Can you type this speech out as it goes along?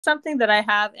something that I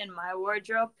have in my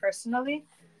wardrobe personally,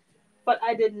 but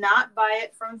I did not buy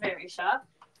it from VERIShop.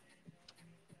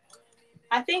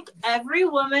 I think every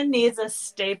woman needs a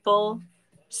staple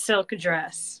silk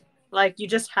dress. Like, you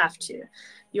just have to.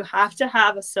 You have to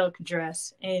have a silk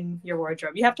dress in your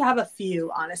wardrobe. You have to have a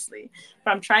few, honestly.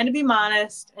 But I'm trying to be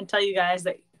modest and tell you guys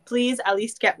that please at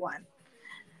least get one.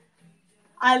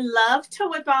 I love to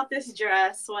whip out this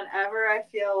dress whenever I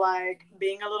feel like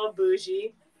being a little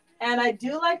bougie. And I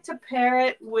do like to pair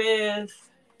it with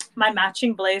my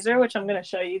matching blazer, which I'm going to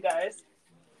show you guys.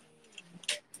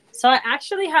 So I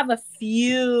actually have a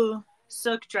few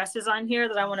silk dresses on here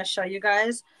that I want to show you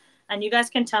guys. And you guys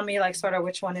can tell me like sort of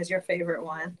which one is your favorite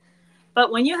one.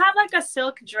 But when you have like a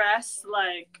silk dress,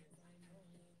 like,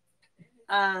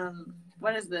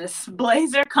 what is this?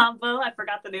 Blazer combo. I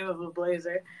forgot the name of a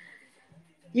blazer.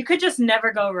 You could just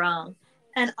never go wrong.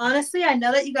 And honestly, I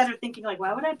know that you guys are thinking like,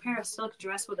 why would I pair a silk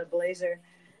dress with a blazer?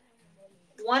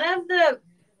 One of the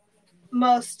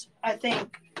most, I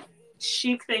think,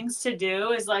 chic things to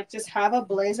do is like just have a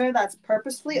blazer that's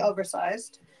purposefully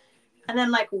oversized and then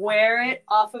like wear it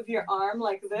off of your arm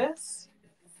like this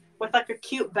with like a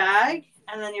cute bag,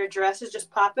 and then your dress is just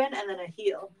popping, and then a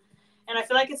heel. And I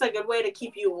feel like it's a good way to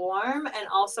keep you warm and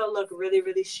also look really,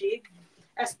 really chic,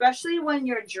 especially when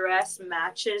your dress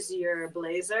matches your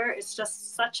blazer. It's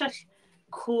just such a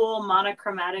cool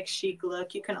monochromatic chic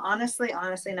look. You can honestly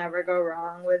never go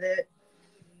wrong with it.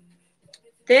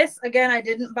 This, again, I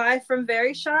didn't buy from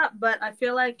VERIShop, but I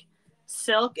feel like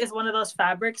silk is one of those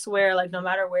fabrics where, like, no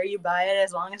matter where you buy it,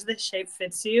 as long as the shape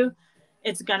fits you,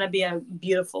 it's going to be a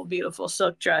beautiful, beautiful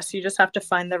silk dress. You just have to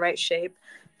find the right shape.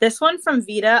 This one from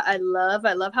VEDA, I love.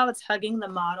 I love how it's hugging the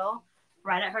model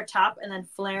right at her top and then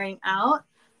flaring out.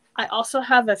 I also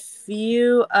have a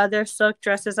few other silk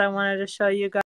dresses I wanted to show you guys.